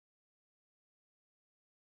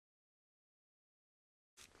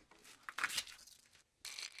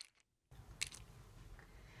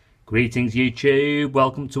Greetings YouTube,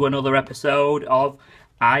 welcome to another episode of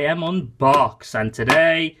I Am Unbox, and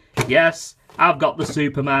today, yes, I've got the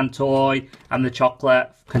Superman toy and the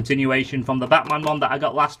chocolate continuation from the Batman one that I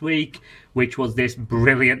got last week, which was this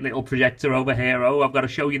brilliant little projector over here. Oh, I've got to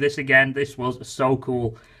show you this again. This was so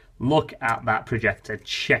cool. Look at that projector,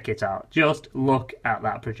 check it out. Just look at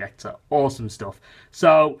that projector, awesome stuff.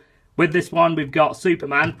 So, with this one, we've got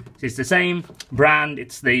Superman. It's the same brand.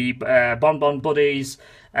 It's the Bon Bon Buddies.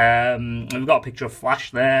 We've got a picture of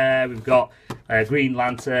Flash there. We've got Green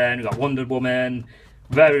Lantern. We've got Wonder Woman.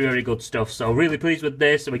 Very, very good stuff. So really pleased with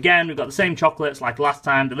this. So again, we've got the same chocolates like last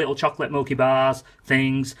time. The little chocolate Milky Bars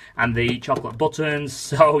things and the chocolate buttons.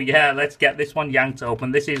 So yeah, let's get this one yanked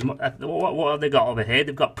open. This is, what have they got over here?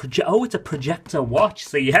 They've got, oh, it's a projector watch.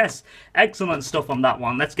 So yes, excellent stuff on that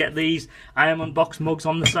one. Let's get these I Am Unbox mugs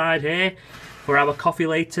on the side here for our coffee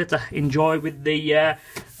later to enjoy with the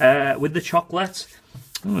chocolate.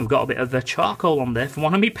 Oh, we've got a bit of the charcoal on there for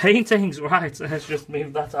one of my paintings. Right, let's just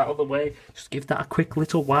move that out of the way. Just give that a quick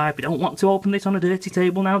little wipe. We don't want to open this on a dirty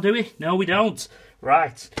table now, do we? No, we don't.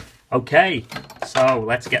 Right, okay. So,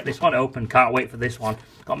 let's get this one open. Can't wait for this one.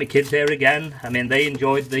 Got my kids here again. I mean, they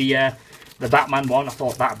enjoyed the Batman one. I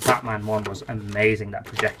thought that Batman one was amazing, that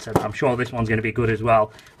projector. I'm sure this one's going to be good as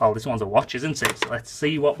well. Well, this one's a watch, isn't it? So, let's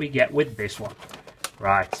see what we get with this one.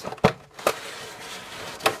 Right.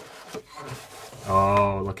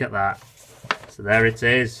 Oh, look at that. So there it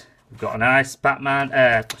is. We've got a nice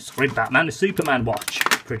a Superman watch,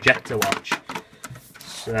 projector watch.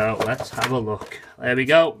 So let's have a look. There we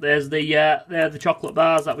go. There's the chocolate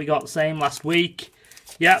bars that we got same last week.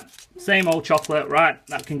 Yep, same old chocolate. Right,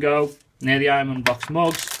 that can go near the I Am Unbox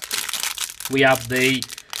mugs. We have the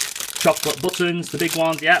chocolate buttons, the big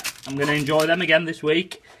ones. Yep, I'm going to enjoy them again this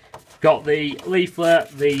week. Got the leaflet,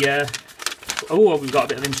 oh, we've got a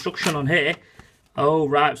bit of instruction on here. Oh,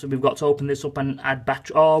 right, so we've got to open this up and add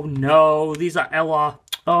battery. Oh, no, these are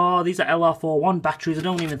LR41 batteries. I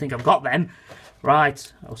don't even think I've got them.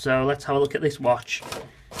 Right, so let's have a look at this watch.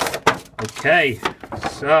 Okay,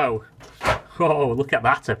 so, oh, look at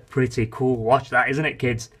that. A pretty cool watch, that, isn't it,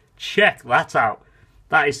 kids? Check that out.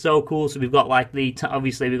 That is so cool. So we've got, like,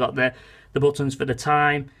 obviously we've got the buttons for the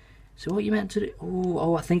time. So what are you meant to do?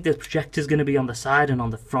 Oh, I think the projector's going to be on the side and on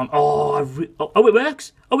the front. Oh, it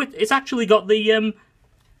works. Oh, it's actually got the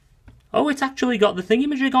it's actually got the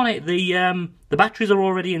thingamajig on it. The batteries are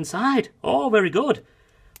already inside. Oh, very good.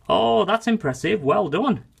 Oh, that's impressive. Well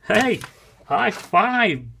done. Hey, high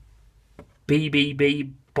five,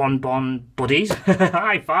 BBB Bon Bon Buddies.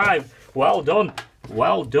 High five. Well done.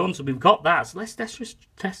 Well done. So we've got that. So let's just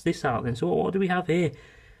test this out then. So what do we have here?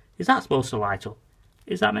 Is that supposed to light up?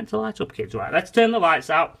 Is that meant to light up, kids? Right, let's turn the lights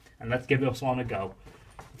out and let's give this one a go.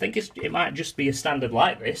 I think it might just be a standard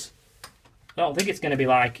light, this. I don't think it's going to be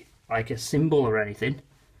like a symbol or anything.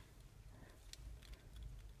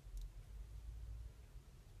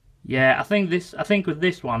 Yeah, I think with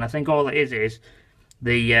this one, I think all it is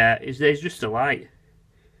there's just a light.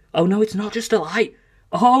 Oh no, it's not just a light.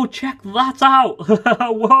 Oh, check that out.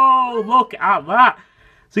 Whoa, look at that.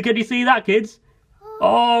 So can you see that, kids?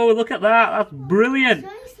 Oh, look at that. That's brilliant.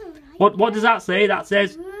 What does that say? That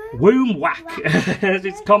says Womb Whack.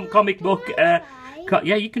 It's comic book.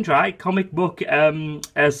 Yeah, you can try comic book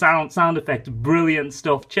sound effect. Brilliant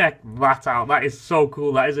stuff. Check that out. That is so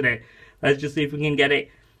cool, that, isn't it? Let's just see if we can get it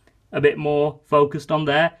a bit more focused on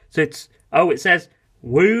there. So it says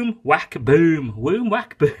Womb Whack Boom. Womb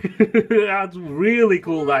Whack Boom. That's really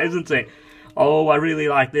cool, that, isn't it? Oh, I really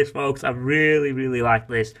like this, folks. I really, really like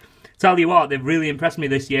this. Tell you what, they've really impressed me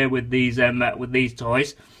this year with these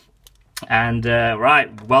toys. And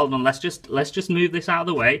right, well done. Let's just move this out of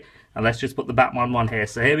the way and let's just put the Batman one here.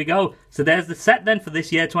 So here we go. So there's the set then for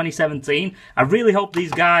this year, 2017. I really hope these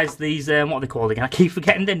guys, what are they called again? I keep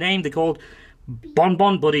forgetting their name. They're called Bon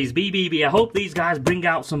Bon Buddies, BBB. I hope these guys bring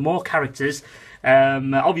out some more characters.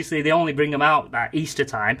 Obviously, they only bring them out at Easter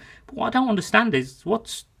time. But what I don't understand is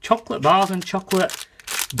what's chocolate bars and chocolate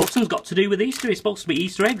buttons got to do with Easter? It's supposed to be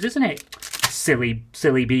Easter eggs, isn't it? Silly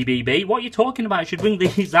BBB. What are you talking about? You should bring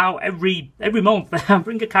these out every month.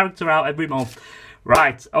 Bring a character out every month.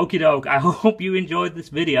 Right, okie doke. I hope you enjoyed this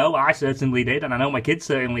video. I certainly did, and I know my kids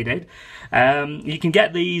certainly did. You can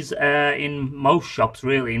get these in most shops,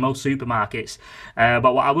 really, in most supermarkets.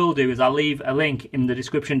 But what I will do is I'll leave a link in the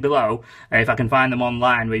description below, if I can find them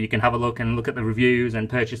online, where you can have a look and look at the reviews and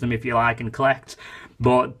purchase them if you like and collect.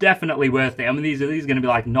 but definitely worth it. I mean, these are going to be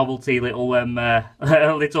like novelty little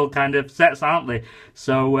little kind of sets, aren't they?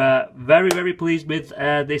 So very, very pleased with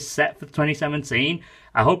this set for 2017.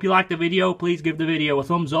 I hope you liked the video. Please give the video a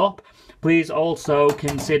thumbs up. Please also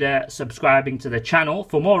consider subscribing to the channel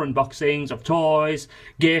for more unboxings of toys,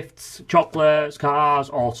 gifts, chocolates, cars,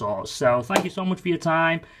 all sorts. So thank you so much for your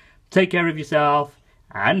time. Take care of yourself,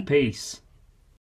 and peace.